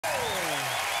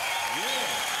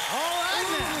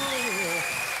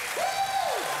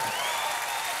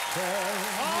Oh,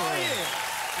 yeah.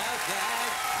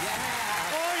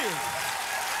 Oh, yeah.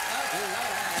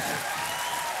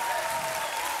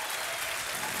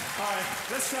 All right,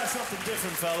 let's try something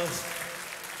different, fellas.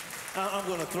 I'm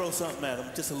going to throw something at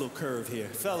them, just a little curve here.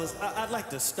 Fellas, I'd like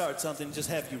to start something, just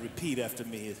have you repeat after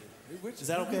me. Is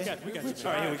that okay? We got you.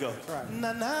 All right, here we go.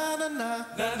 Na na na na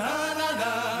na na na na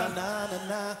na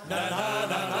na na na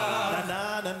na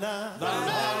na na na.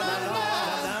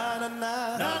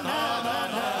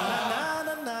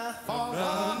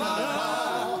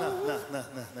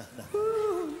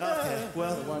 Okay,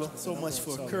 well, so much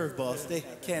for curveballs. They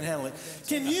can't handle it.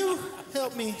 Can you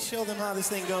help me show them how this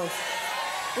thing goes?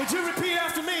 Would you repeat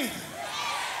after me?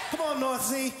 Come on, North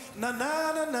Sea. Na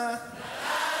na na na.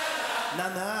 Na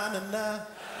na na na.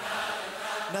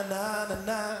 Na na na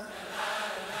na.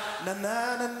 Na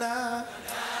na na na.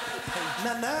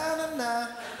 Na na na na.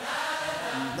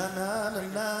 Na na na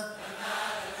na.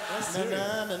 Na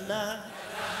na na na.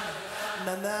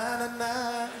 Na na na na.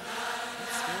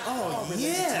 Oh,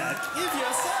 yeah. Give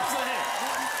yourselves a hand.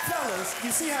 Fellas,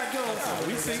 you see how it goes?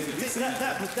 We sing it.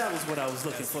 That was what I was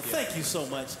looking for. Thank you so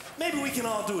much. Maybe we can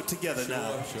all do it together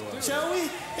now. Sure. Shall we?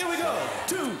 Here we go.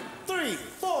 2, 3,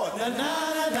 4. Na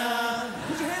na na na.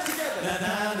 Put your hands together. Na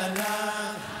na na na.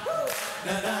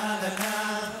 Na na na na.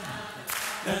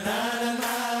 Na na na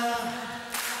na.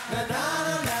 Na na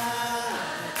na na.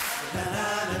 Na na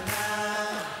na na.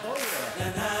 Oh yeah. Na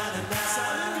na na na.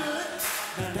 Sounding good.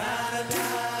 Na na na na.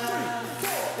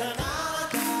 2, 3, 4.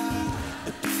 Na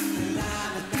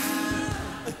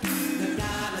na na na.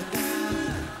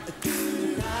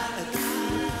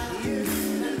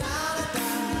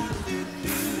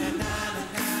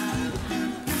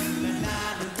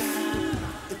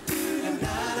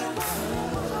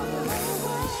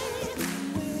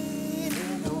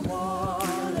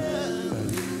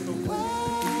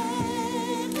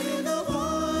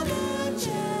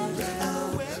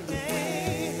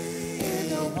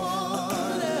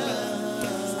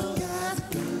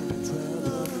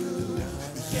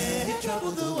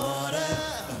 Trouble the water,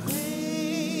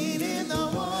 wade in the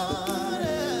water,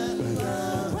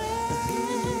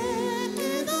 wade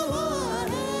in the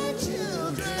water,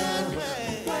 children,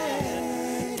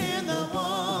 wade in the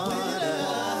water.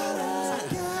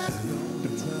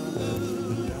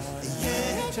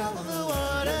 Yeah, trouble the water.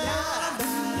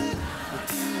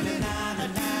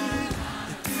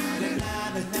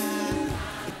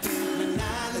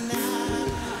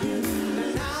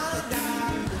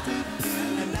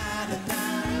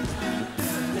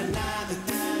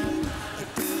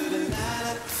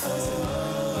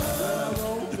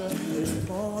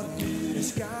 The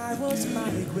sky was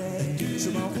mighty gray, so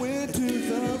I went to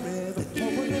the river,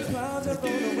 hoping the clouds would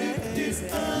roll away.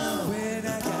 When I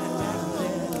got down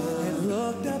there and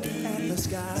looked up at the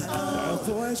sky, a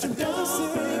voice from heaven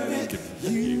said,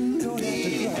 "You don't have to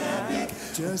cry,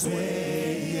 just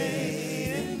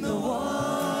wait in the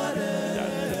water,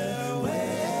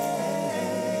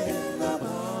 wait in the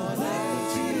water,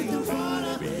 wait in the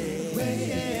water,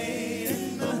 wait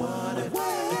in the water,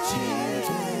 children."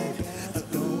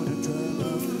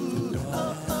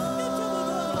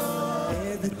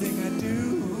 Everything I do,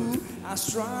 I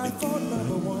strive for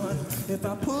number one. If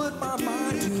I put my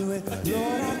mind to it,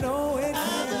 Lord, I know it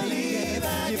can be.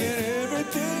 Giving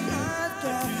everything I've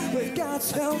got, with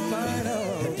God's help, I know.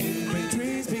 When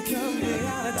dreams become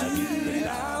reality,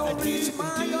 I'll reach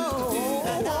my goal.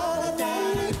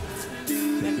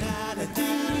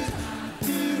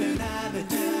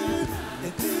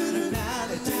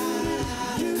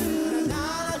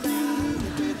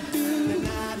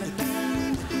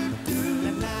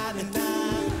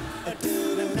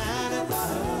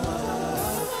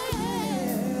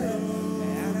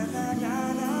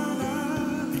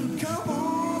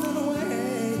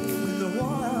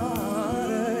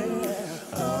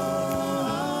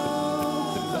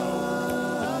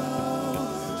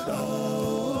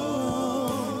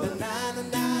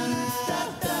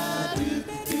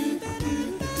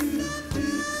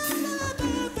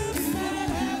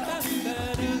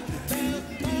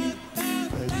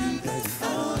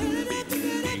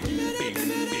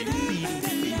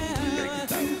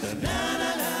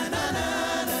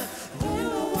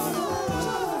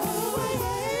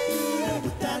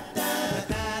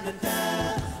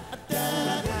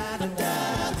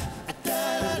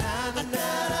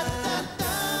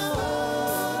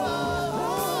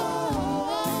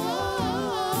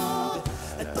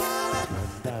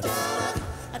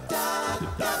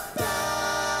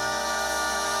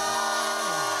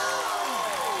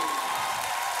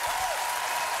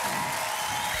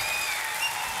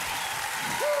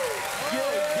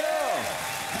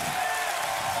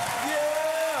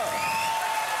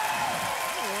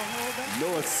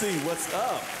 C, what's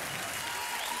up?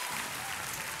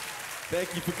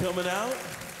 Thank you for coming out.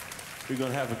 We're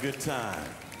gonna have a good time.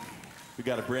 We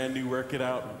got a brand new record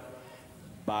out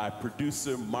by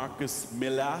producer Marcus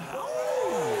Miller.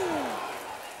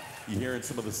 You're hearing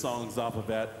some of the songs off of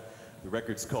that. The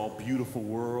record's called Beautiful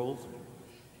World.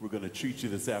 We're gonna treat you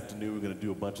this afternoon. We're gonna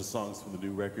do a bunch of songs from the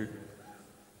new record.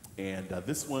 And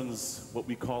this one's what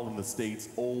we call in the States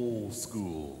old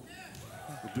school.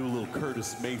 We'll do a little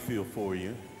Curtis Mayfield for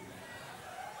you.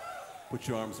 Put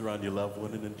your arms around your loved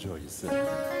one and enjoy yourself.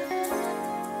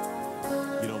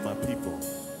 You know, my people,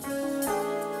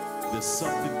 there's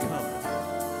something coming,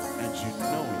 and you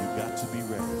know you got to be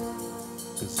ready,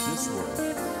 because this world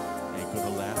ain't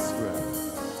gonna last forever.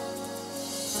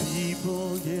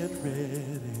 People get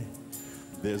ready,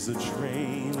 there's a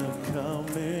train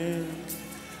a-coming.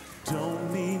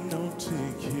 Don't need no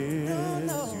ticket,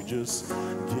 you just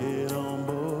get on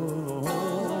board.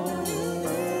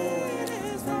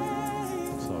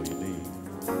 That's all you need.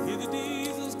 Hear the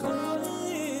diesels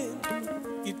calling.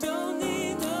 You don't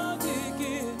need no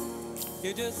ticket.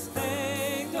 You just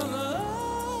thank the Lord.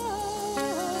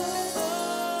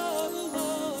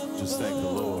 Just thank the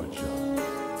Lord, y'all.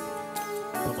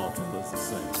 Come on, fellas, let's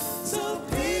sing. So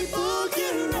people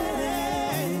get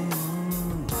ready.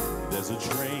 There's a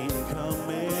train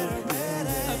coming.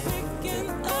 I'm picking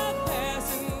up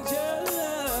passengers.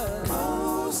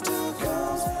 Coast to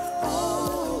coast.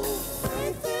 Oh,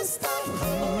 faith is the key.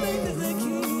 Faith is the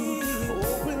key.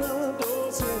 Open up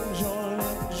doors and join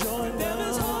There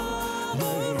is us. hope.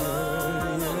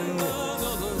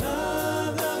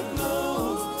 Love that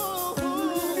knows.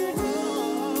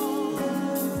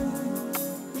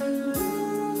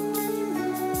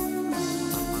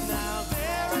 Now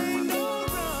there ain't no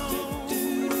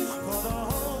room for the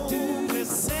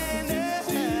hopeless sinner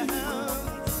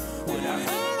without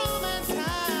hurt all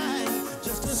mankind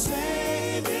just to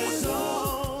save his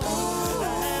soul.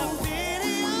 Have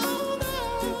pity on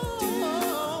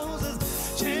those as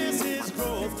chances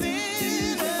grow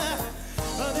thinner.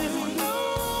 There's no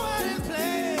hiding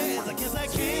place against the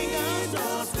King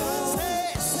of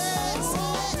Storms. Say,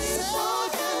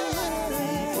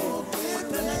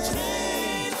 then the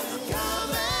chain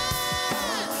coming.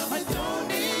 I don't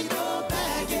need no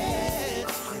baggage.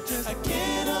 Just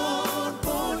get on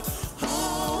board.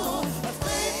 Oh,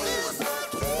 faith is the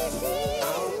key.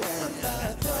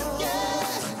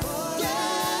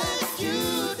 Yeah, you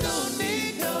don't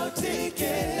need no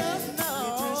ticket. No,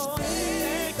 just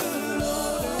thank the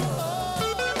Lord.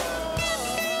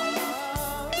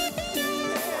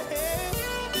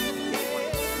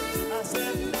 I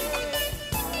said,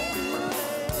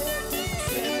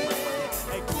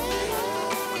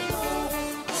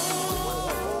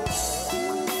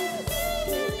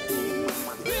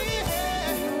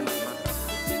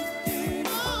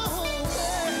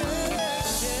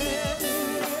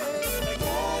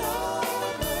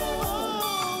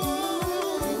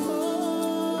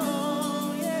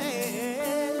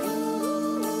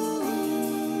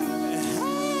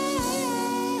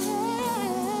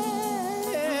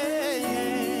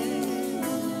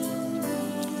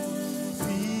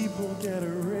 People get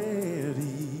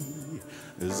ready.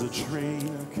 There's a train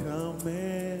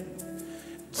a-coming.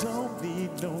 Don't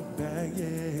need no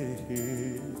baggage.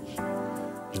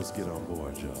 Just get on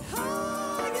board, y'all.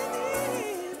 All you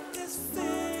need is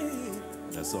faith.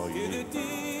 That's all you Hear the need.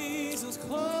 diesels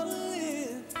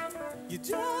calling. You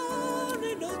don't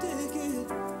need no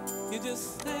ticket. You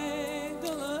just thank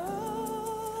the Lord.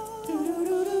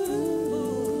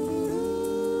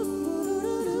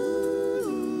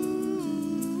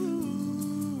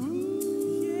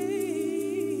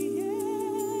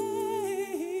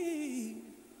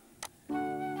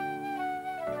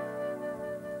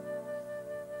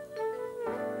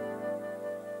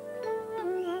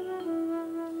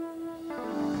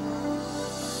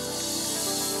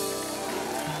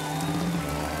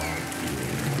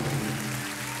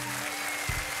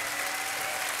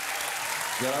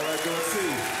 Is that all right, go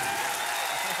see?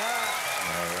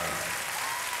 All right.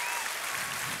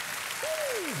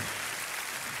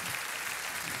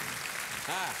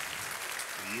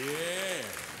 Yeah.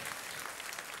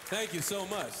 Thank you so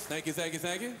much. Thank you, thank you,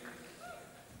 thank you.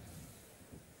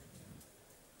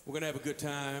 We're going to have a good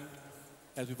time,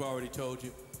 as we've already told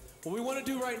you. What we want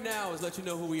to do right now is let you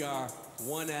know who we are,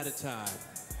 one at a time.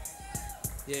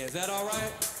 Yeah, is that all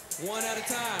right? One at a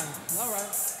time. All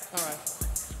right, all right.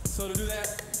 So to do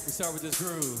that, we start with this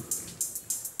groove.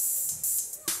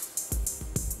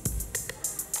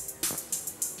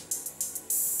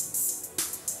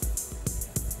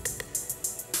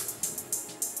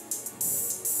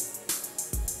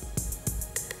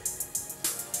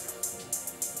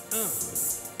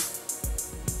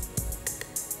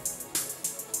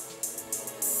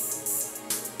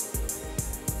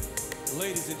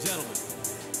 ladies and gentlemen,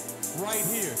 right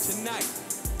here, tonight.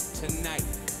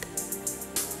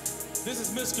 This is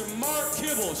Mr. Mark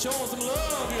Kibble, showing some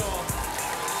love, y'all.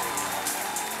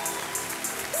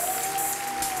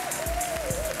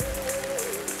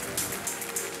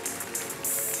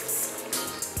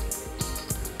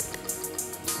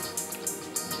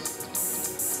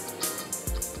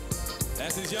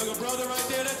 That's his younger brother right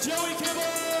there, that's Joey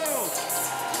Kibble!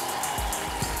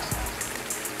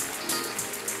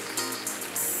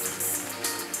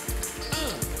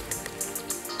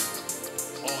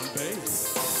 On bass.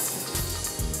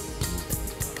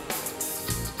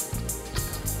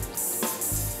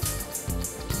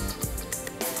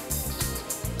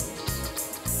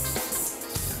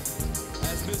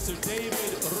 That's Mr.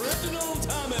 David Reginald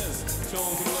Thomas,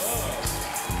 showing some love.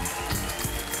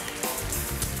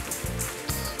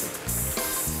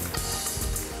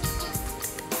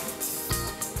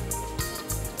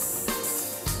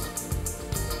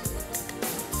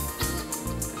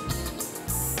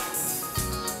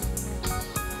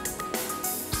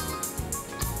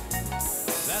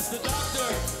 That's the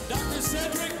doctor, Dr.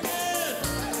 Cedric Penn.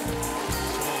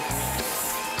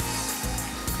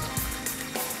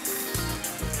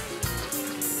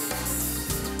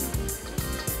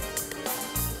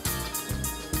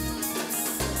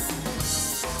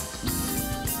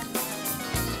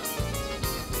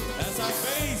 That's our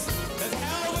bass, that's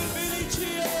Alvin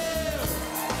Vinicio.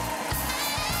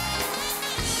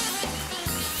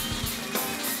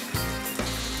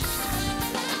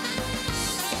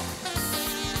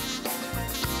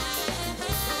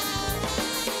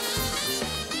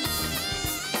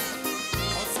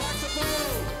 On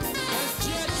saxophone, that's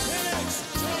Jet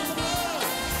Penix, showing some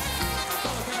love.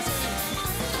 Oh, can I sing?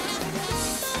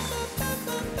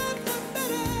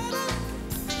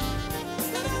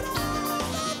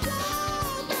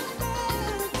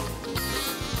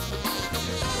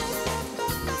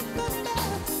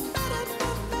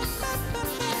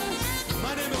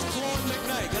 My name is Claude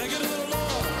McKnight. Can I get a little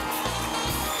love?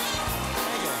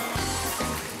 Thank you.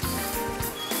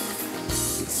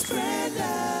 Spread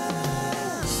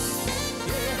love.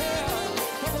 Yeah,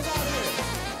 couples out here.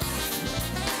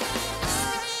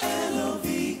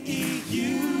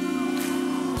 L-O-V-E-U.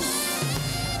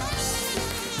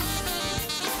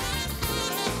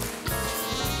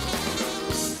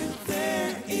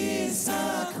 There is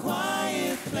a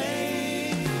quiet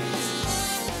place.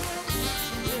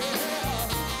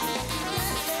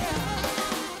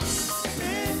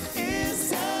 There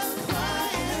is a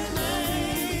quiet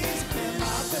place.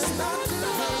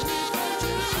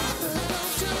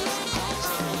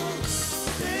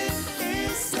 There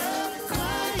is a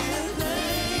quiet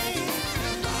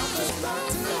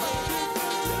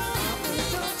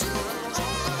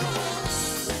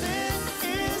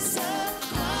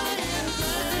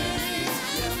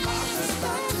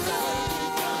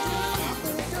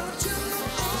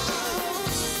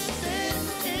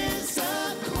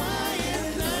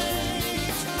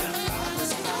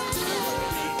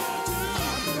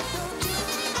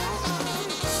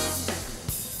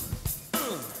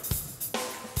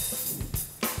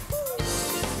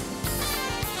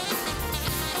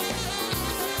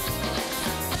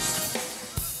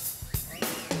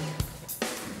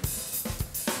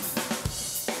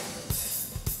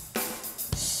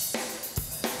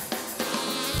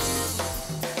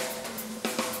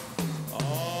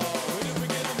We didn't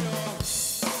forget him, y'all.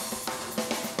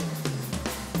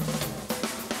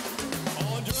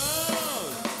 On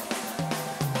drums.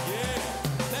 Yeah,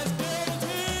 that's Daryl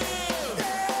Tim.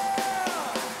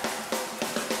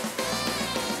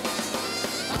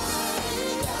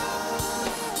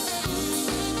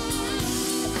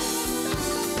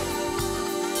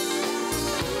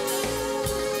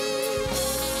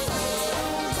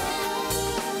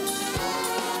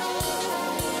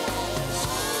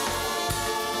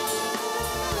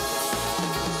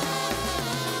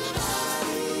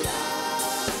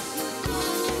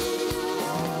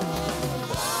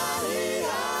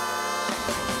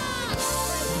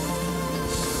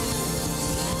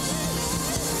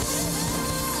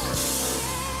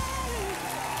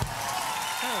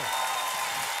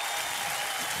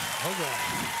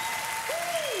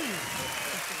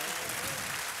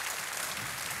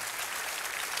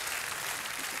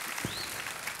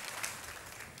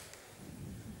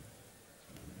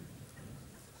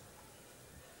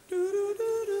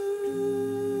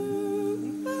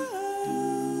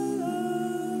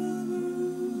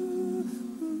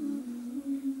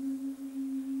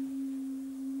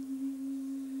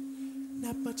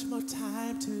 Not much more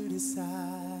time to decide.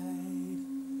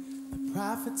 The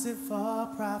prophets have all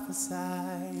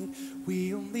prophesied.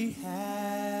 We only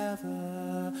have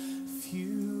a few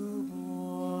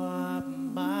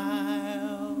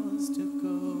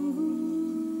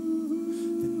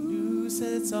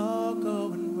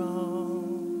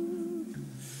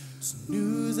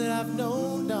I've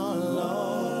known all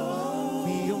along.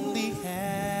 We only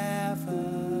have a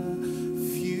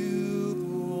few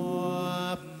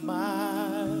more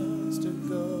miles to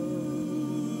go.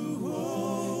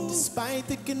 Despite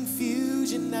the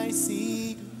confusion I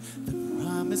see, the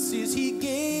promises he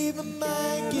gave are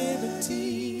my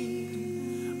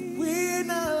guarantee. We're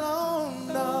not alone,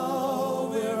 no,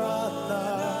 we're on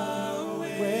our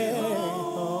way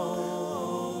home.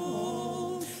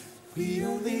 We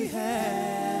only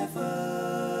have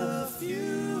a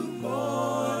few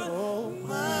more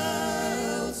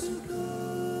miles to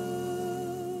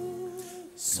go.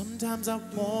 Sometimes I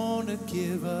wanna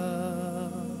give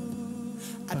up.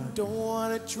 I don't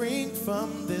wanna drink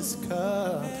from this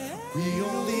cup. We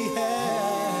only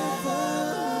have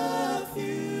a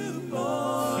few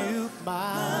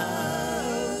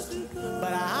miles to go.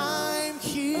 But I'm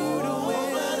here to win.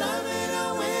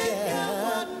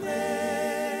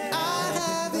 I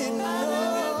haven't no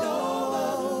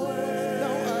other way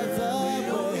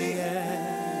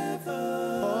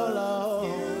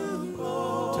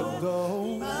to go.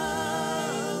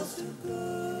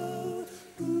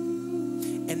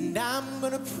 And I'm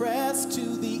gonna press to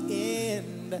the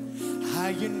end. I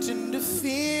intend to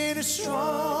finish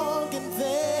strong, and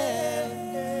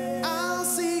then I'll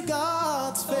see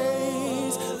God's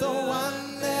face, the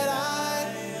one that I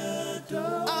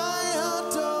adore.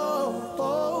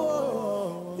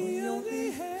 We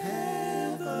only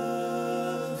have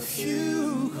a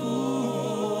few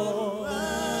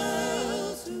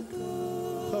miles to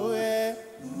go. Oh yeah,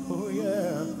 oh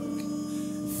yeah.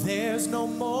 There's no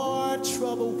more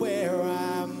trouble where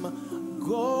I'm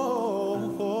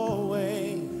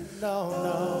going. No,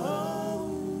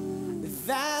 no.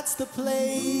 That's the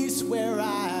place where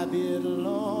I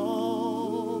belong.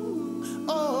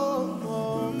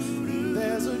 Oh,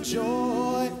 there's a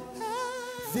joy,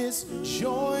 this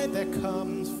joy that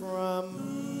comes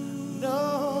from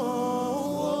knowing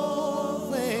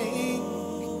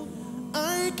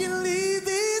I can leave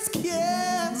these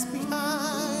cares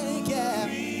behind. Yeah,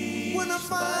 when I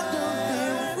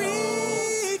finally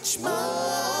reach my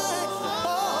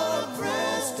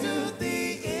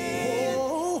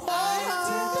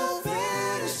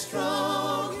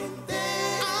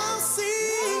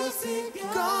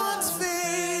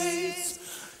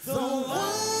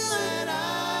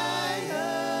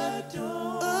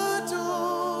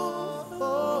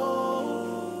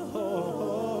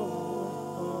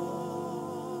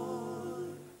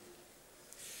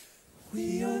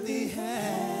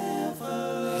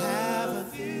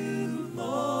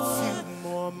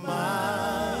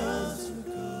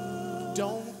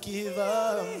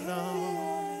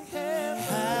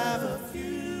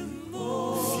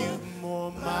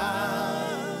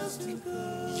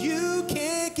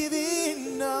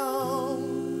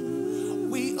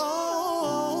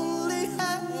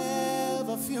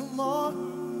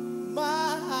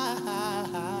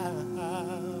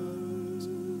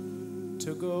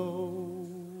to go.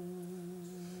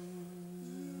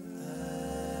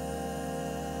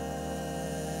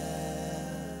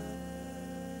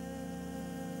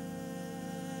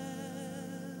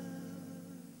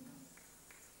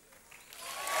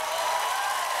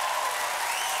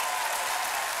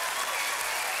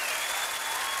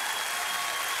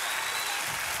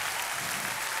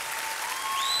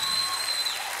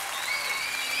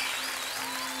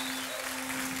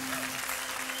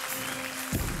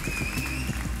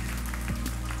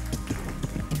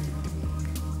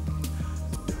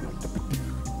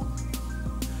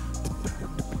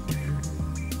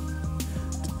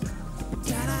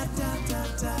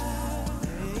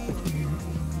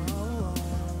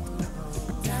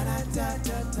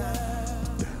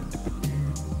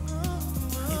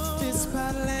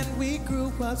 We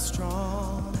grew up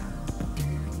strong.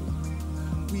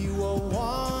 We were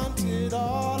wanted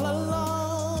all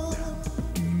along.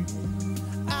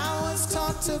 I was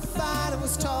taught to fight, I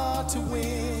was taught to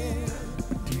win.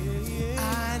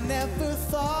 I never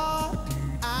thought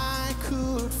I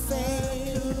could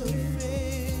fail.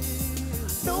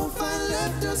 No fight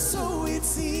left us, so it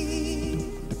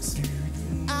seems.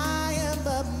 I am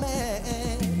a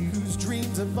man whose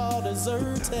dreams have all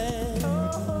deserted.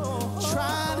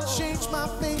 Try to change my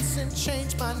face and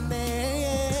change my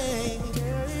name,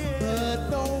 but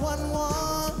no one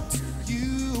wants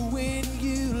you when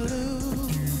you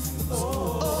lose.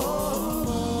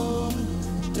 Oh,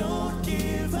 don't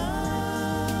give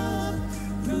up,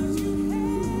 'cause you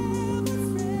have a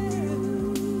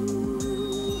friend.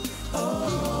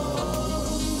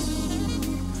 Oh,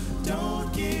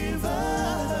 don't give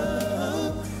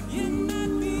up, you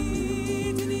might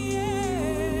be to the end.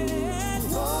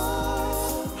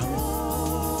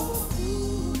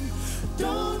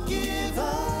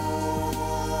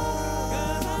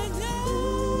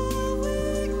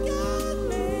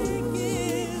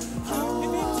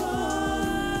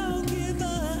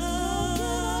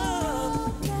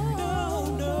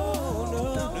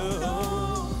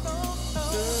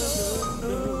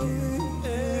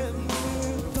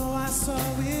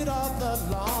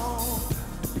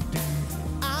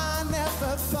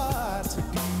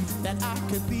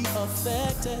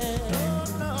 affected.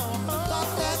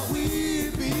 Thought that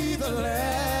we'd be the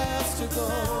last to go.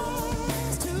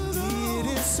 It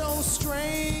is so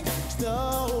strange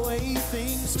the way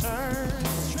things turn.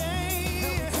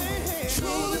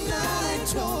 Through the night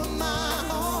toward my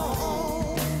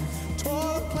home,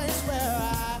 toward a place where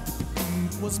I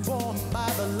was born by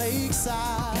the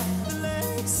lakeside.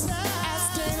 As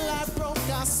daylight broke,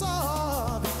 I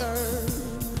saw the earth.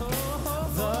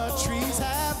 The trees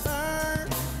have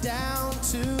burned down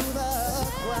to the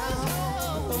ground.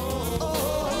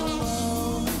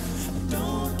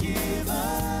 Don't give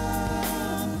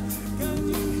up. Can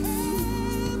you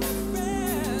have a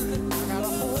friend? I gotta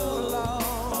hold on.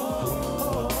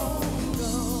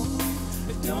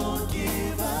 Don't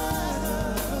give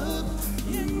up.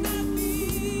 You're not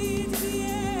me to the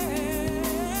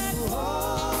end.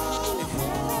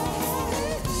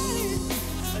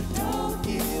 Don't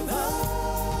give up.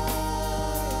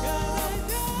 'Cause I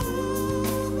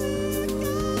know we're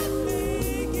gonna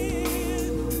make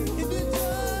it. If you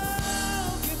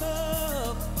don't give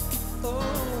up,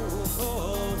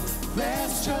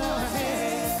 rest your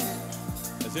head.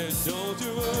 I said, don't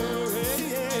you worry.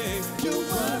 You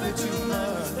worry too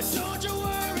much. Don't you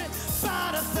worry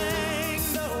about a thing,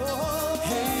 no.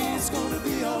 Hey, it's gonna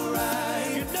be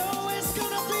alright. You know it's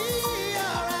gonna be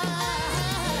alright.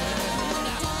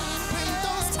 When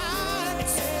those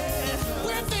times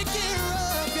when they get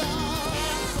rough,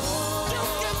 y'all, you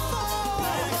can fall.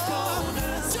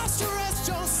 Just rest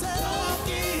yourself. Don't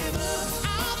give up. I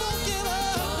won't give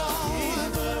up. No.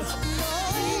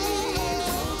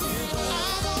 I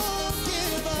won't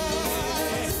give up.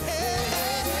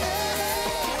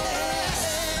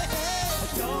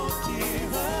 Don't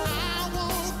give up. I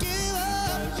won't give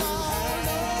up. No.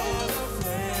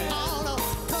 Oh, no.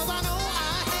 'Cause I know I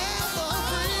have a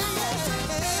friend.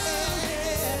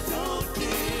 Don't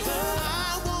give up. I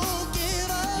won't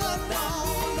give up. No.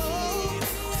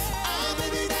 I may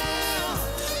be down,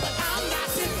 but I'm not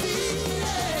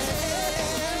defeated.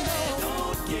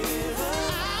 Don't give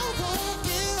up. I won't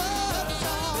give up.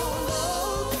 No.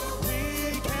 We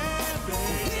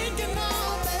can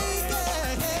all make it.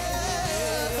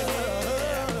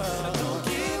 Don't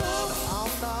give up. Oh,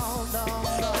 no, no,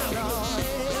 no, no.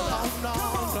 Oh, no,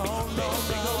 no, no,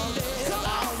 no. I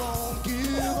won't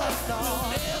give up. No.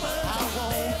 I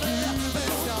won't give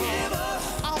it. No.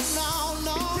 Oh, no,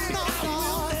 no, no, no.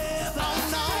 Oh,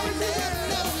 no,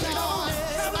 never, no.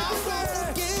 I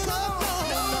won't give up.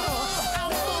 No, no. I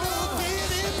won't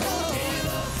give it. No.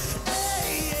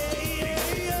 Hey,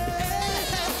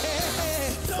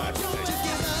 don't you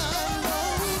give up. No.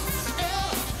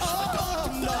 Oh,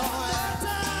 no. I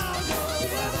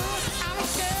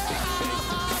don't care how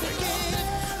hard you get.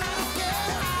 I don't care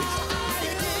how hard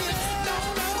you get. No,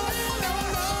 no, no, no,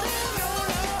 no, no,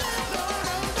 no,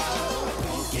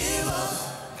 don't give up.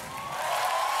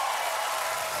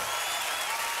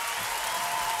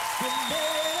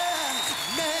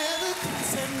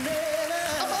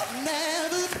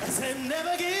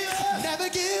 Never give up. Never give up. Never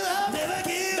give up. Never give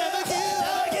up. Never give up.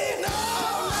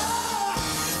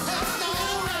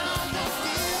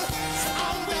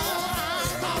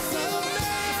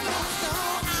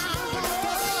 No,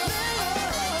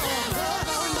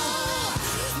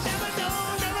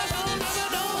 no,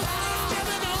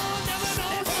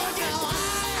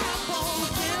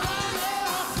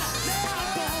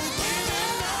 no,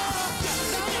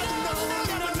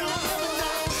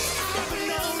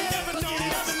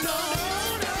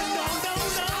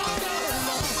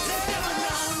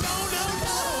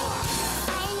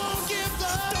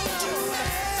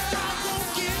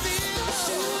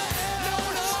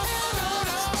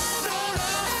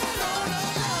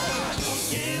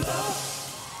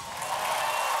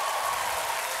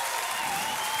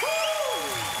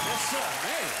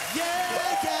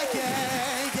 no,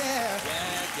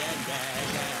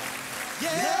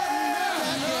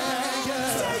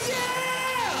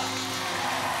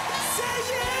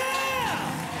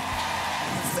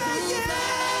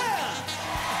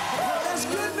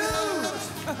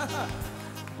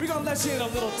 We're gonna let you in a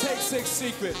little Take 6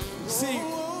 secret. See,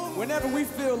 whenever we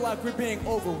feel like we're being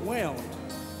overwhelmed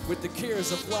with the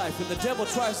cares of life and the devil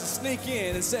tries to sneak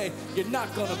in and say, you're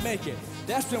not gonna make it,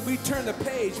 that's when we turn the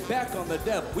page back on the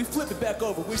devil. We flip it back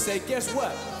over. We say, guess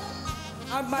what?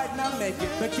 I might not make it,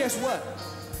 but guess what?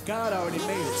 God already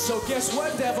made it. So guess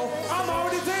what, devil? I'm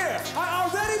already there. I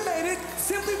already made it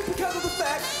simply because of the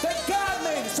fact that God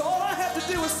made it. So all I have to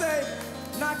do is say,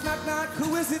 knock, knock, knock.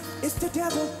 Who is it? It's the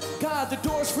devil. God, the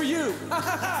door's for you.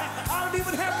 I don't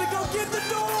even have to go get the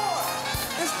door.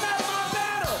 It's not my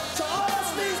battle. So all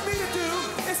else needs me to do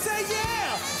is say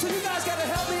yeah. So you guys got to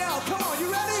help me out. Come on,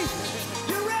 you ready?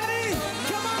 You ready?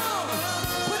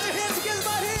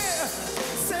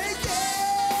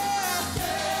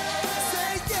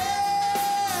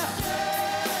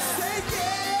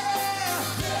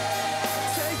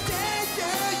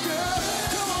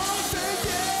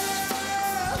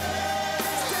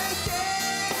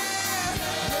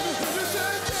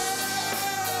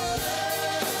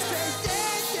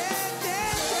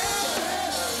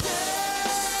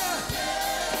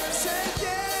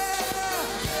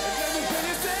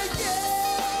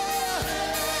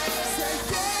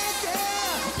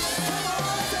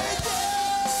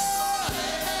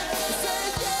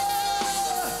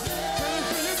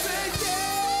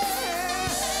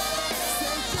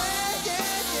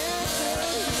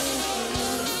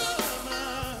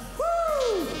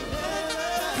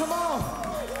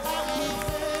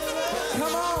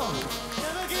 Come on.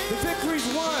 The victory's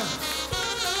won.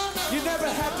 You never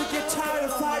have to get tired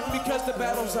of fighting because the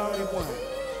battle's already won.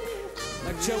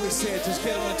 Like Joey said, just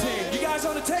get on the team. You guys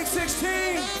on the Take 16?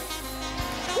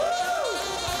 Woo!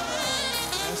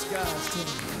 That's guys, too.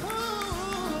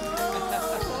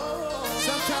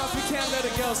 Sometimes we can't let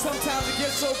it go. Sometimes it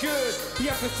gets so good, you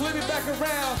have to flip it back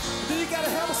around. Then you gotta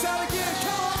help us out again.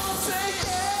 Come on, say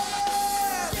yeah!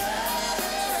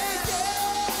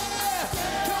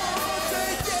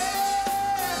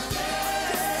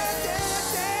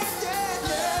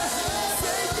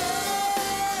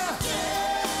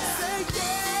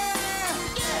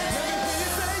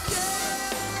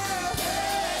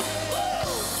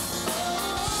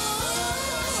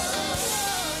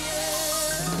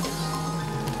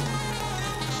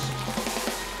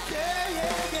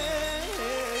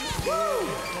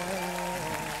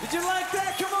 Did you like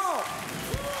that? Come on.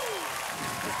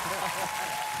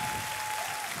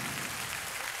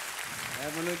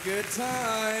 Having a good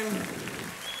time.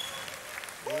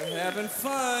 We're having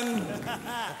fun.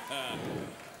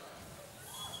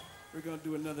 We're gonna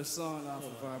do another song off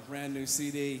of our brand new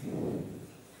CD.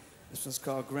 This one's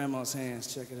called Grandma's Hands.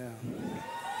 Check it out.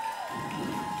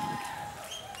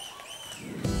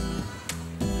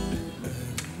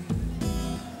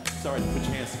 Sorry, put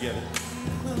your hands together.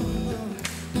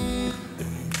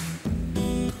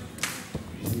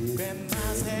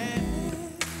 Grandma's hand.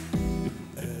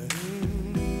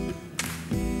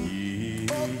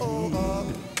 Oh, oh, oh.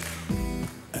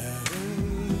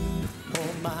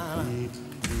 Oh, my.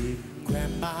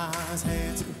 Grandma's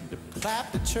hands.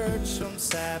 Clap the church on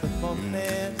Sabbath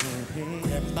morning.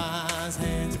 Grandma's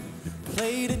hands.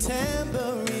 Play the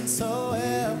tambourine so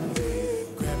well.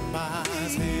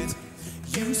 Grandma's hands.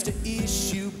 Used to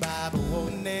issue Bible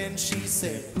warning. She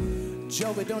said,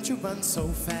 Joey, don't you run so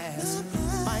fast.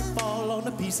 Might fall on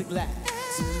a piece of glass.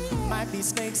 Might be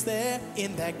snakes there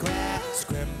in that grass.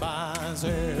 Grandma's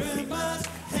hands. Grandma's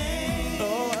hands.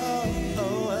 Oh, oh,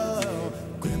 oh, oh.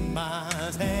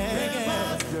 Grandma's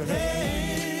hands. Grandma's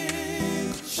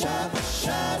hands. Shout,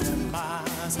 shout.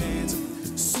 Grandma's hands.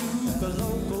 Super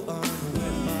local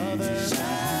grandmother.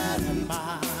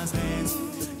 Grandma's hands.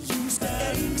 Used to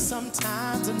ache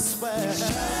sometimes and swear.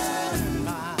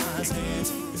 Grandma's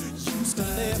hands. Used to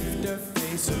lift her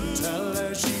face and tell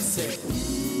her, she said,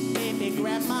 baby,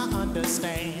 grandma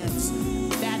understands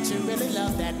that you really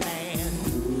love that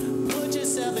man. Put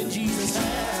yourself in Jesus'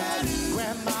 hands.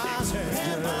 Grandma's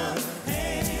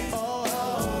hands. Oh,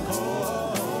 oh,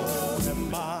 oh, oh.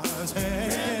 Grandma's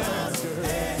hands.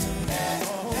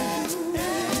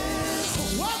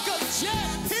 Welcome, Jack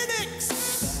Penix.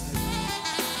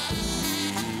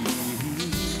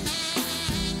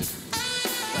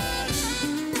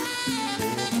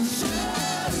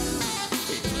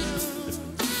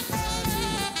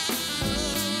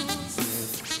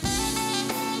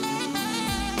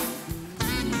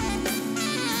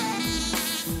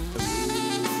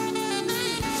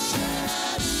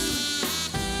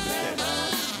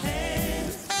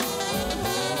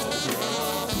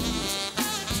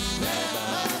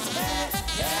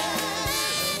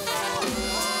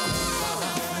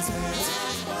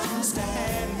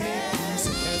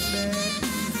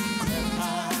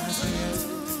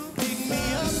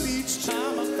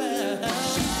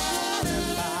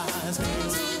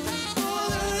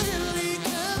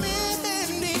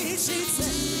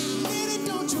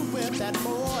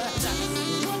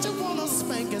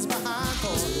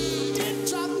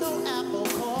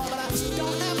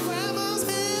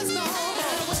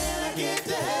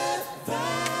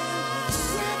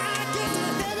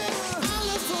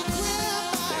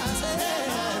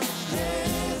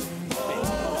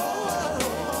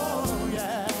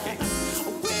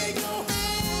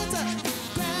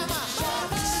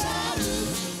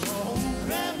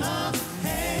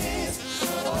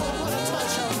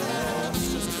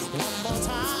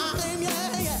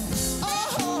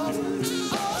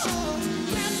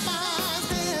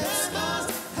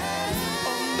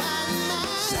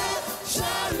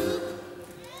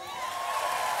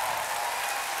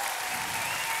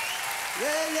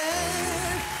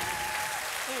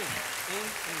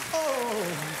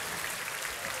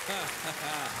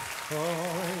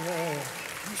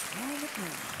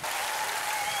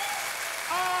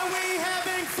 Are we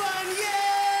having fun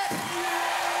yet?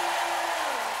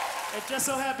 It just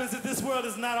so happens that this world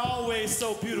is not always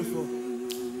so beautiful.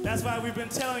 That's why we've been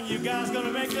telling you God's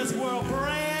gonna make this world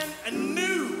brand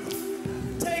new.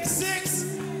 Take 6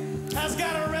 has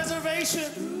got a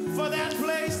reservation for that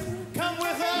place. Come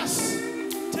with us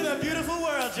to the beautiful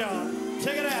world, y'all.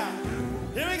 Check it out.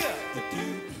 Here we go.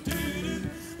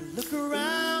 Look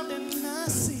around and I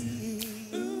see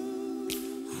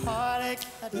like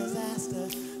a disaster,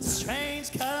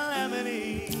 strange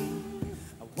calamity.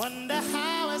 I wonder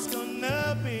how it's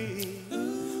gonna be.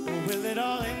 Will it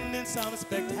all end in some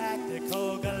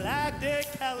spectacular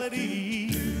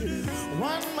galacticality?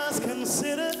 One must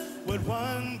consider what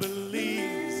one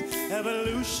believes,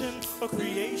 evolution or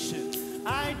creation.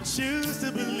 I choose to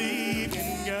believe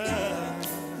in God.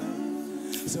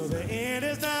 So the end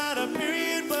is not a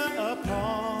period but a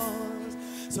pause.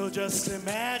 So just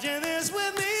imagine this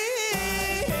with me.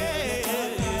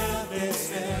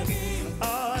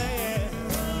 Oh yeah.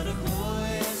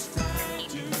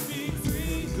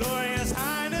 Glorious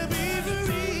time to be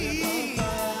free.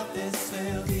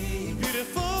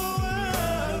 Beautiful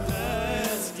world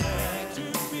that's got to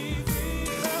be free.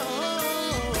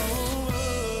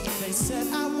 They said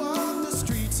I walk the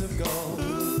streets of gold.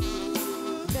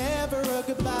 Never a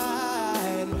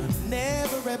goodbye,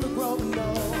 never ever growing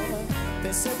old.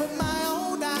 They said with my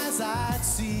own eyes I'd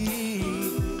see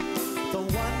the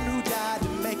one who died to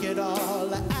make it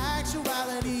all an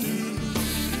actuality.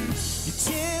 You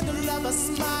tend to love a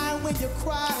smile when you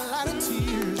cry.